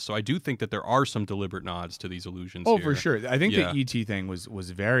animals. So I do think that there are some deliberate nods to these allusions. Oh, here. for sure. I think the E.T. thing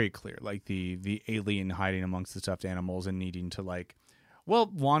was very clear, like the alien hiding amongst the stuffed animals and needing to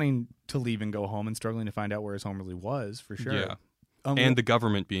wanting to leave and go home and struggling to find out where his home really was, for sure. Yeah. And the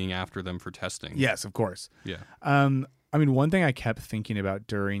government being after them for testing. Yes, of course. Yeah. I mean, one thing I kept thinking about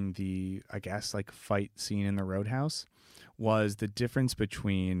during the, I guess, fight scene in the Roadhouse was the difference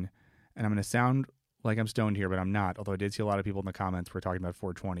between, and I'm going to sound like I'm stoned here, but I'm not, although I did see a lot of people in the comments were talking about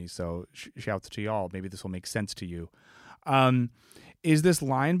 420, so shouts to y'all. Maybe this will make sense to you. is this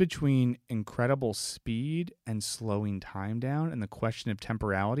line between incredible speed and slowing time down and the question of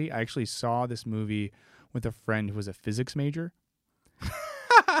temporality. I actually saw this movie with a friend who was a physics major.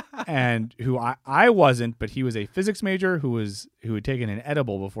 And who I wasn't, but he was a physics major who had taken an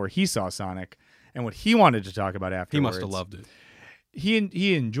edible before he saw Sonic, and what he wanted to talk about afterwards. He must have loved it.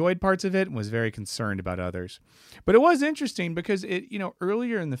 He enjoyed parts of it and was very concerned about others. But it was interesting because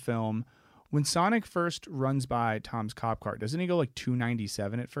earlier in the film, when Sonic first runs by Tom's cop car, doesn't he go like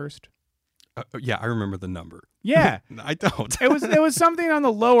 297 at first? Yeah, I remember the number. Yeah. I don't. It was something on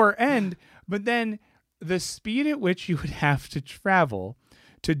the lower end, but then the speed at which you would have to travel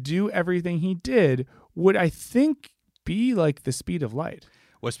to do everything he did would, I think, be like the speed of light.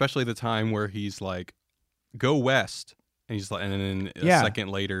 Well, especially the time where he's like, go west. And he's like, and then a second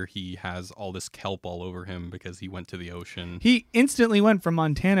later, he has all this kelp all over him because he went to the ocean. He instantly went from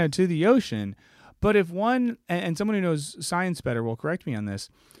Montana to the ocean. But if one, and someone who knows science better will correct me on this,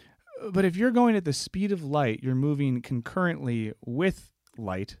 but if you're going at the speed of light, you're moving concurrently with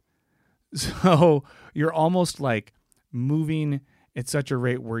light. So you're almost like moving at such a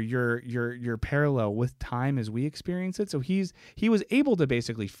rate where you're parallel with time as we experience it. So he was able to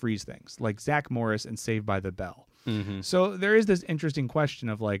basically freeze things like Zach Morris and Saved by the Bell. Mm-hmm. So there is this interesting question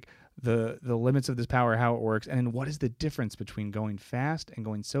of like the limits of this power, how it works, and then what is the difference between going fast and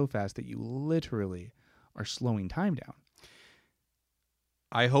going so fast that you literally are slowing time down.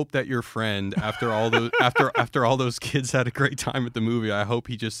 I hope that your friend, after all those after all those kids had a great time at the movie, I hope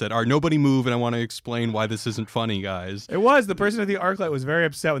he just said, "All right, nobody move, and I want to explain why this isn't funny, guys." It was. The person at the ArcLight was very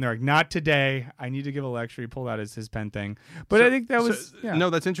upset when they're like, "Not today. I need to give a lecture." He pulled out his pen thing. But I think that was no,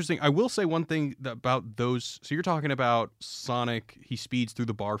 that's interesting. I will say one thing about those. So you're talking about Sonic. He speeds through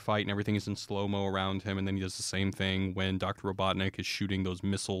the bar fight, and everything is in slow-mo around him, and then he does the same thing when Dr. Robotnik is shooting those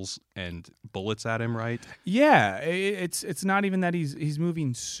missiles and bullets at him, right? Yeah, it's not even that he's moving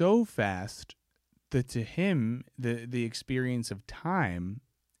so fast that to him the experience of time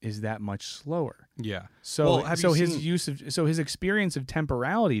is that much slower. Yeah. So his experience of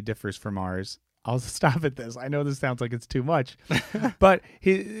temporality differs from ours. I'll stop at this. I know this sounds like it's too much, but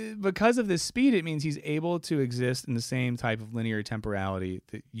because of this speed, it means he's able to exist in the same type of linear temporality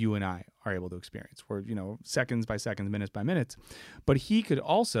that you and I are able to experience, where seconds by seconds, minutes by minutes. But he could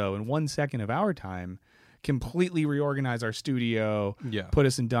also, in 1 second of our time, completely reorganize our studio, put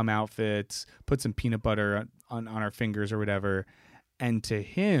us in dumb outfits, put some peanut butter on our fingers or whatever. And to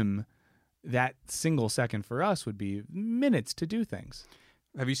him, that single second for us would be minutes to do things.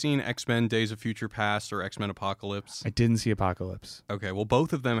 Have you seen X-Men Days of Future Past or X-Men Apocalypse? I didn't see Apocalypse. Okay, well,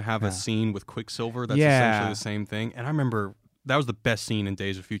 both of them have a scene with Quicksilver that's essentially the same thing. And I remember that was the best scene in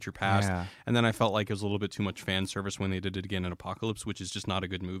Days of Future Past. Yeah. And then I felt like it was a little bit too much fan service when they did it again in Apocalypse, which is just not a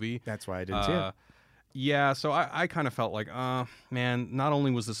good movie. That's why I didn't see it. Yeah, so I kind of felt like, man, not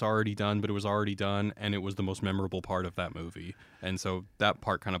only was this already done, but it was already done, and it was the most memorable part of that movie. And so that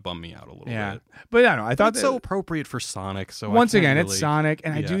part kind of bummed me out a little bit. But I don't know. I thought it's so appropriate for Sonic. So once again, it's Sonic,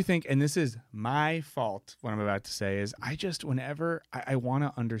 and I do think, and this is my fault, what I'm about to say is whenever I want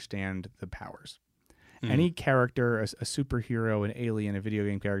to understand the powers. Any character, a superhero, an alien, a video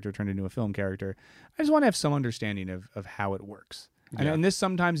game character turned into a film character, I just want to have some understanding of how it works. Yeah. And this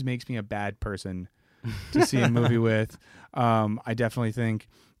sometimes makes me a bad person to see a movie with. I definitely think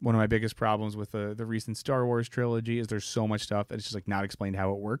one of my biggest problems with the recent Star Wars trilogy is there's so much stuff that it's just like not explained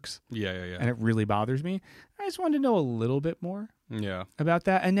how it works. Yeah. And it really bothers me. I just wanted to know a little bit more about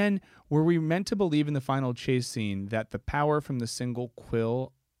that. And then were we meant to believe in the final chase scene that the power from the single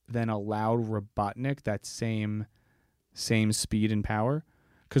quill then allowed Robotnik that same speed and power?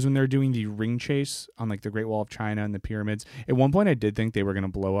 Because when they're doing the ring chase on like the Great Wall of China and the pyramids, at one point I did think they were going to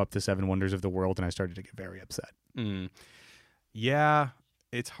blow up the 7 wonders of the world, and I started to get very upset. Yeah,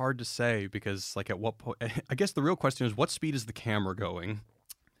 it's hard to say because like at what point? I guess the real question is what speed is the camera going?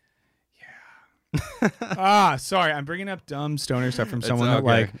 Yeah. Sorry, I'm bringing up dumb stoner stuff from someone that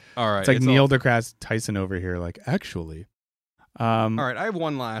like. All right, it's like Neil deGrasse Tyson over here. Like actually. All right, I have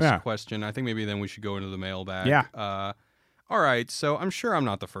one last question. I think maybe then we should go into the mailbag. Yeah. All right, so I'm sure I'm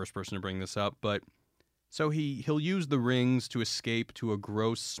not the first person to bring this up, but so he'll use the rings to escape to a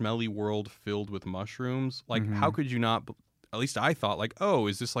gross, smelly world filled with mushrooms. Like, how could you not? At least I thought, like, oh,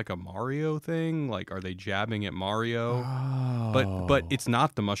 is this like a Mario thing? Like, are they jabbing at Mario? Oh. But it's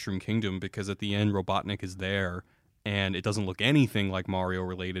not the Mushroom Kingdom because at the end Robotnik is there, and it doesn't look anything like Mario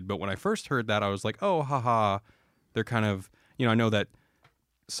related. But when I first heard that, I was like, oh, haha, they're kind of, I know that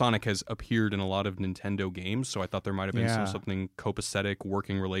Sonic has appeared in a lot of Nintendo games, so I thought there might have been something copacetic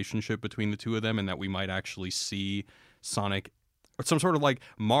working relationship between the two of them, and that we might actually see Sonic or some sort of like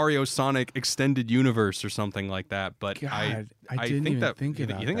Mario Sonic extended universe or something like that. But God, I didn't think even that think you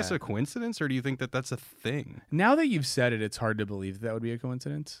about think it's that. a coincidence, or do you think that that's a thing? Now that you've said it, it's hard to believe that would be a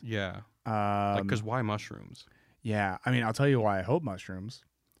coincidence. Yeah, because why mushrooms? Yeah, I mean, I'll tell you why I hope mushrooms,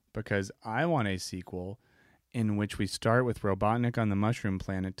 because I want a sequel in which we start with Robotnik on the mushroom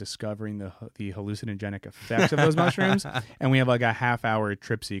planet discovering the hallucinogenic effects of those mushrooms, and we have like a half-hour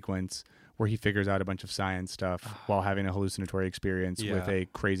trip sequence where he figures out a bunch of science stuff while having a hallucinatory experience with a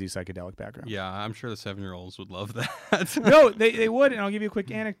crazy psychedelic background. Yeah, I'm sure the 7-year-olds would love that. No, they would, and I'll give you a quick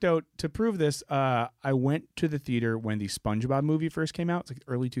anecdote to prove this. I went to the theater when the SpongeBob movie first came out. It's like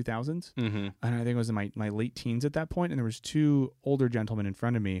early 2000s, and I think it was in my late teens at that point, and there was two older gentlemen in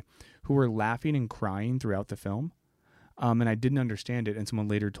front of me who were laughing and crying throughout the film, and I didn't understand it, and someone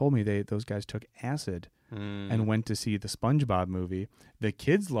later told me those guys took acid and went to see the SpongeBob movie. The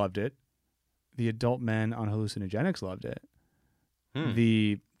kids loved it. The adult men on hallucinogenics loved it.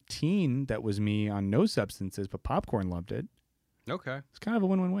 The teen that was me on no substances but popcorn loved it. Okay. It's kind of a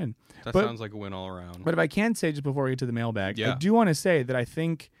win-win-win. That sounds like a win all around. But if I can say, just before we get to the mailbag, I do want to say that I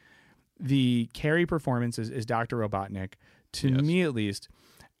think the Carrie performance is Dr. Robotnik, to me at least,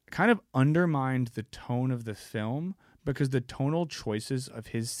 kind of undermined the tone of the film, because the tonal choices of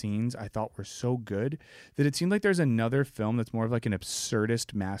his scenes I thought were so good that it seemed like there's another film that's more of like an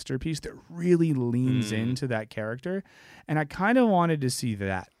absurdist masterpiece that really leans into that character. And I kind of wanted to see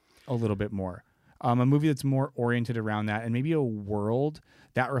that a little bit more. A movie that's more oriented around that, and maybe a world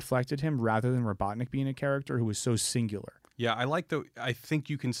that reflected him rather than Robotnik being a character who was so singular. Yeah, I think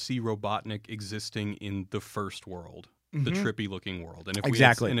you can see Robotnik existing in the first world. The trippy looking world. And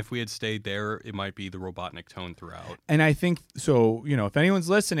if we had stayed there, it might be the Robotnik tone throughout. And I think so, if anyone's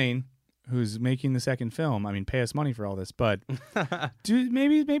listening who's making the second film, I mean, pay us money for all this, but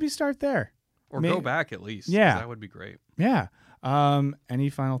maybe start there. Or go back at least. Yeah. That would be great. Yeah. Any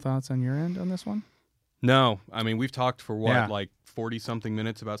final thoughts on your end on this one? No. I mean, we've talked for like 40-something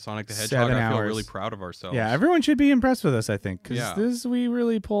minutes about Sonic the Hedgehog. 7 I feel hours. really proud of ourselves. Yeah, everyone should be impressed with us, I think, because we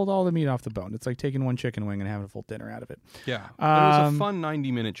really pulled all the meat off the bone. It's like taking one chicken wing and having a full dinner out of it. Yeah, it was a fun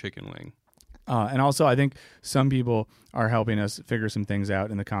 90-minute chicken wing. And also, I think some people are helping us figure some things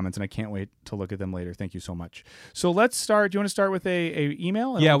out in the comments, and I can't wait to look at them later. Thank you so much. So let's start. Do you want to start with a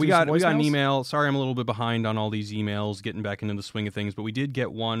email? Yeah, we got an email. Sorry, I'm a little bit behind on all these emails, getting back into the swing of things, but we did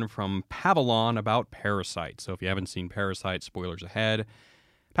get one from Pavalon about Parasite. So if you haven't seen Parasite, spoilers ahead.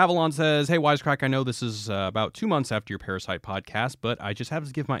 Pavalon says, "Hey, Wisecrack, I know this is about 2 months after your Parasite podcast, but I just have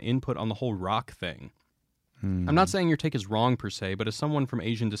to give my input on the whole rock thing. I'm not saying your take is wrong per se, but as someone from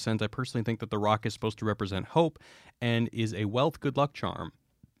Asian descent, I personally think that the rock is supposed to represent hope and is a wealth good luck charm.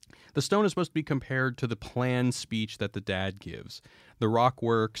 The stone is supposed to be compared to the planned speech that the dad gives. The rock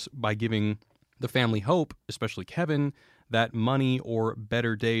works by giving the family hope, especially Kevin, that money or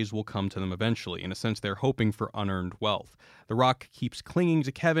better days will come to them eventually. In a sense, they're hoping for unearned wealth. The rock keeps clinging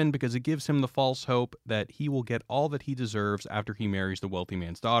to Kevin because it gives him the false hope that he will get all that he deserves after he marries the wealthy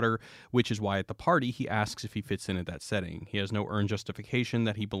man's daughter, which is why at the party he asks if he fits in at that setting. He has no earned justification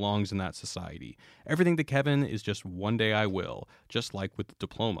that he belongs in that society. Everything to Kevin is just one day I will, just like with the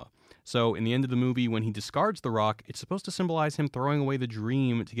diploma. So in the end of the movie, when he discards the rock, it's supposed to symbolize him throwing away the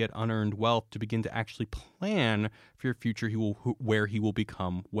dream to get unearned wealth to begin to actually plan for your future where he will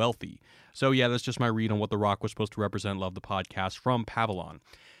become wealthy. So yeah, that's just my read on what the rock was supposed to represent. Love the podcast from Pavalon.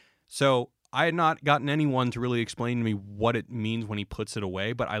 So I had not gotten anyone to really explain to me what it means when he puts it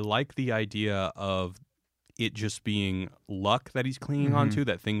away, but I like the idea of it just being luck that he's clinging onto,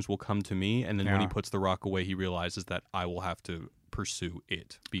 that things will come to me, and then when he puts the rock away, he realizes that I will have to pursue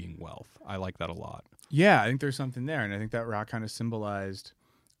it being wealth. I like that a lot. Yeah, I think there's something there, and I think that rock kind of symbolized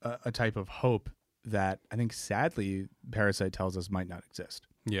a type of hope that I think sadly Parasite tells us might not exist.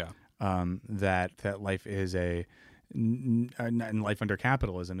 Yeah. That life is and life under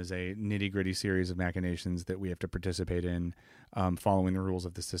capitalism is a nitty-gritty series of machinations that we have to participate in, following the rules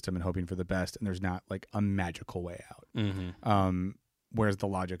of the system and hoping for the best, and there's not like a magical way out. Whereas the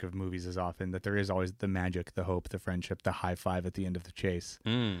logic of movies is often that there is always the magic, the hope, the friendship, the high five at the end of the chase.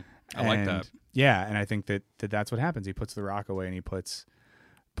 I like that. Yeah, and I think that's what happens. He puts the rock away and he puts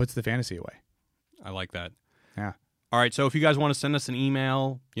the fantasy away. I like that. Yeah. All right, so if you guys want to send us an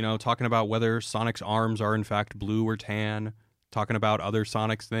email, talking about whether Sonic's arms are in fact blue or tan, talking about other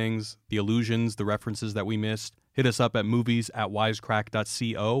Sonic's things, the illusions, the references that we missed, hit us up at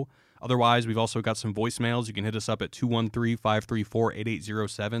movies@wisecrack.co. Otherwise, we've also got some voicemails. You can hit us up at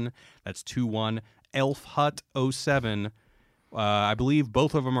 213-534-8807. That's 21-ELFHUT07. I believe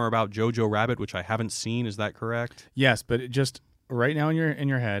both of them are about Jojo Rabbit, which I haven't seen. Is that correct? Yes, but just right now in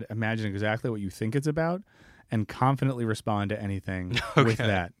your head, imagine exactly what you think it's about, and confidently respond to anything with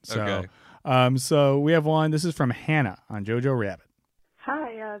that. So, Okay. So we have one. This is from Hannah on Jojo Rabbit.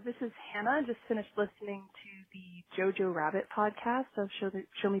 Hi, this is Hannah. Just finished listening to the Jojo Rabbit podcast of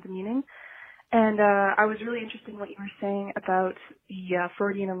Show Me the Meaning. And I was really interested in what you were saying about the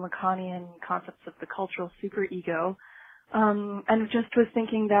Freudian and Lacanian concepts of the cultural superego. And just was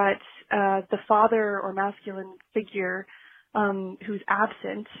thinking that the father or masculine figure who's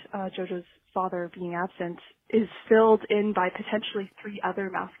absent, Jojo's father being absent, is filled in by potentially three other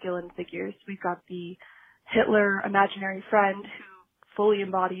masculine figures. We've got the Hitler imaginary friend who fully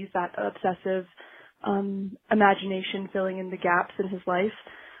embodies that obsessive imagination filling in the gaps in his life.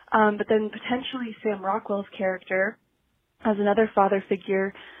 But then potentially Sam Rockwell's character as another father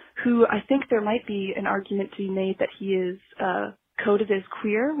figure who I think there might be an argument to be made that he is coded as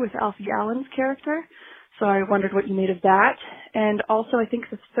queer with Alfie Allen's character. So I wondered what you made of that. And also I think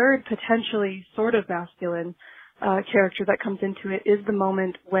the third potentially sort of masculine character that comes into it is the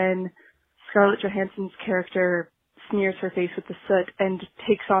moment when Scarlett Johansson's character smears her face with the soot and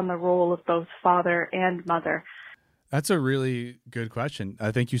takes on the role of both father and mother. That's a really good question.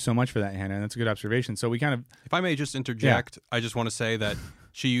 Thank you so much for that, Hannah. That's a good observation. So we kind of... If I may just interject, I just want to say that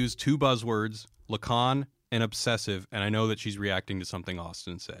she used two buzzwords, Lacan and obsessive, and I know that she's reacting to something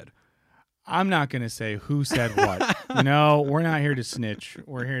Austin said. I'm not going to say who said what. We're not here to snitch.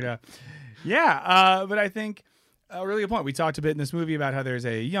 We're here to... Yeah, but I think a really good point. We talked a bit in this movie about how there's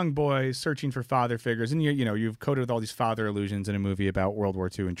a young boy searching for father figures, and you've coded with all these father illusions in a movie about World War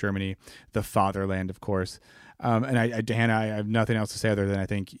II in Germany, the fatherland, of course. And Hannah, I have nothing else to say other than I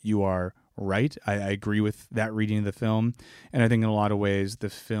think you are right. I agree with that reading of the film. And I think in a lot of ways, the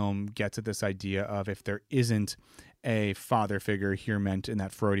film gets at this idea of if there isn't a father figure here meant in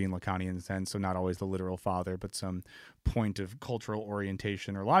that Freudian Lacanian sense, so not always the literal father, but some point of cultural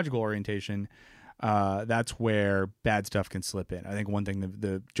orientation or logical orientation, that's where bad stuff can slip in. I think one thing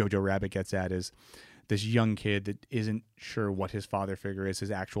the Jojo Rabbit gets at is this young kid that isn't sure what his father figure is,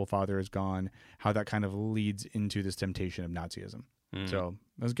 his actual father is gone, how that kind of leads into this temptation of Nazism. So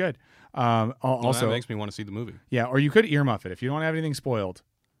that was good. Also, that makes me want to see the movie. Yeah, or you could earmuff it if you don't have anything spoiled.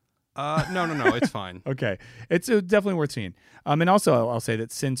 No, it's fine. Okay. It's definitely worth seeing. And also, I'll say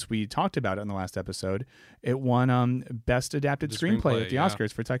that since we talked about it in the last episode, it won Best Adapted Screenplay at the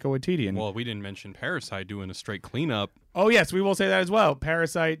Oscars for Taika Waititi. And well, we didn't mention Parasite doing a straight cleanup. Oh, yes, we will say that as well.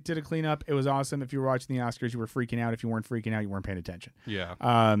 Parasite did a cleanup. It was awesome. If you were watching the Oscars, you were freaking out. If you weren't freaking out, you weren't paying attention. Yeah.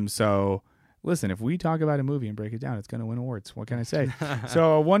 So, listen, if we talk about a movie and break it down, it's going to win awards. What can I say?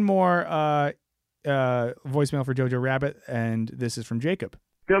 So, one more voicemail for Jojo Rabbit, and this is from Jacob.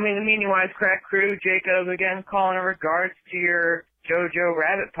 Show Me the Meaning Wise Crack Crew, Jacob again calling in regards to your Jojo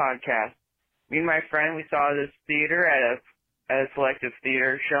Rabbit podcast. Me and my friend, we saw this theater at a selective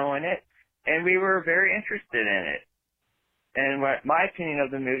theater showing it, and we were very interested in it. And what my opinion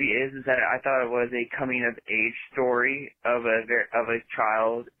of the movie is that I thought it was a coming-of-age story of a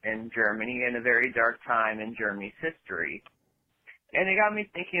child in Germany in a very dark time in Germany's history. And it got me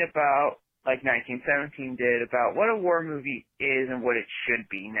thinking about, like 1917 did, about what a war movie is and what it should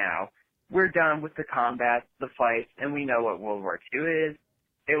be now. We're done with the combat, the fights, and we know what World War II is.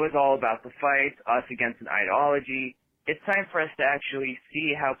 It was all about the fights, us against an ideology. It's time for us to actually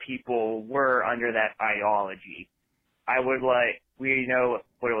see how people were under that ideology. We know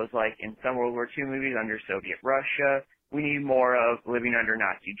what it was like in some World War II movies under Soviet Russia. We need more of living under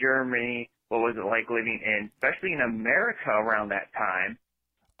Nazi Germany. What was it like living especially in America around that time?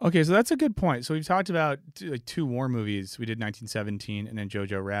 Okay, so that's a good point. So we've talked about two war movies. We did 1917 and then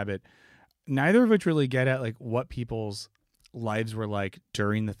Jojo Rabbit. Neither of which really get at what people's lives were like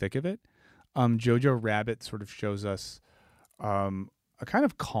during the thick of it. Jojo Rabbit sort of shows us a kind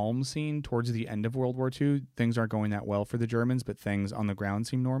of calm scene towards the end of World War II. Things aren't going that well for the Germans, but things on the ground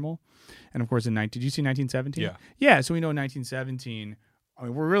seem normal. And of course, did you see 1917? Yeah. Yeah, so we know in 1917,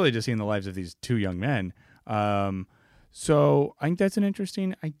 we're really just seeing the lives of these two young men. So I think that's an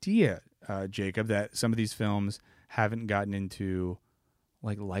interesting idea, Jacob, that some of these films haven't gotten into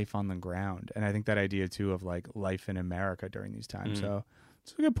life on the ground. And I think that idea too of life in America during these times. So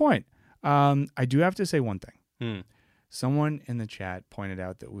it's a good point. I do have to say one thing. Someone in the chat pointed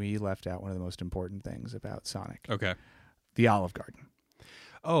out that we left out one of the most important things about Sonic. Okay. The Olive Garden.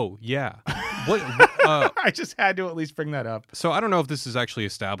 Oh, yeah. I just had to at least bring that up. So I don't know if this is actually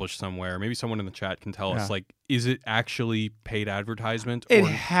established somewhere. Maybe someone in the chat can tell us, is it actually paid advertisement? It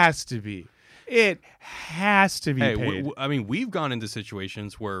has to be. It has to be Hey, paid. I mean, we've gone into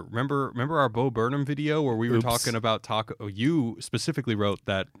situations where remember our Bo Burnham video where we were Oops. talking about Taco. You specifically wrote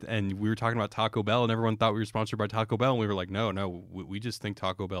that, and we were talking about Taco Bell, and everyone thought we were sponsored by Taco Bell, and we were like, no, we just think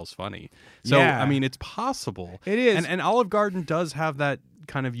Taco Bell's funny. So Yeah. I mean, it's possible. It is. and Olive Garden does have that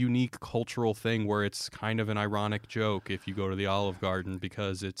kind of unique cultural thing where it's kind of an ironic joke if you go to the Olive Garden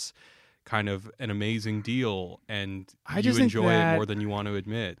because it's kind of an amazing deal and I you just think enjoy it that- more than you want to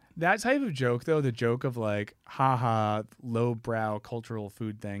admit. That type of joke, though, the joke of like, haha, lowbrow cultural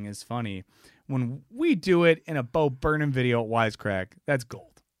food thing is funny. When we do it in a Bo Burnham video at Wisecrack, that's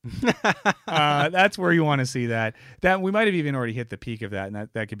gold. That's where you want to see that. That we might have even already hit the peak of that, and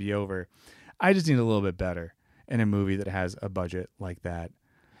that could be over. I just need a little bit better in a movie that has a budget like that.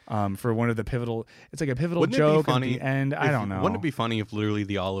 For one of the pivotal, it's like a pivotal Wouldn't it joke be funny at the end. I don't know. Wouldn't it be funny if literally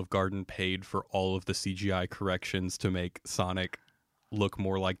the Olive Garden paid for all of the CGI corrections to make Sonic look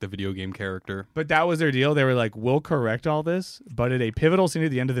more like the video game character? But that was their deal. They were like, we'll correct all this, but at a pivotal scene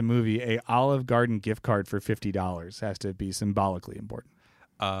at the end of the movie, a Olive Garden gift card for $50 has to be symbolically important.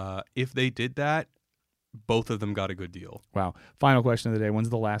 If they did that, both of them got a good deal. Wow. Final question of the day. When's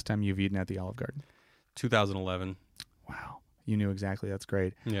the last time you've eaten at the Olive Garden? 2011. Wow. You knew exactly. That's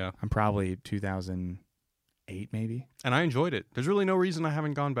great. Yeah. I'm probably 2008 maybe. And I enjoyed it. There's really no reason I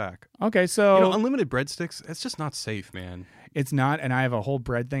haven't gone back. Okay, so You know, unlimited breadsticks, it's just not safe, man. it's not, and I have a whole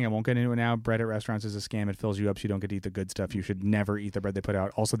bread thing. I won't get into it now. Bread at restaurants is a scam. It fills you up so you don't get to eat the good stuff. You should never eat the bread they put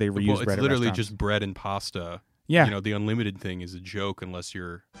out. Also, they reuse Well, bread it's at literally restaurants. just bread and pasta. Yeah. You know, the unlimited thing is a joke unless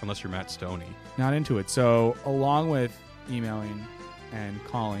you're Matt Stoney. Not into it. So along with emailing and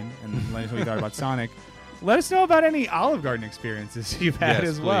calling and letting us know what you thought about Sonic, let us know about any Olive Garden experiences you've had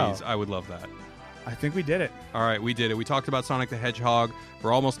Yes, as well. please. I would love that. I think we did it. All right, we did it. We talked about Sonic the Hedgehog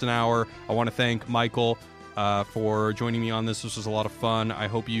for almost an hour. I want to thank Michael for joining me on this. This was a lot of fun. I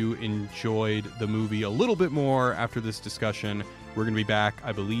hope you enjoyed the movie a little bit more after this discussion. We're going to be back,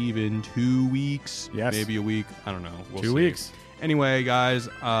 I believe, in 2 weeks. Yes. Maybe a week. I don't know. We'll 2 see. weeks. Anyway, guys,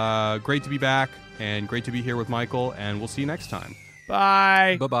 great to be back and great to be here with Michael, and we'll see you next time.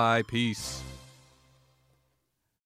 Bye. Bye-bye. Peace.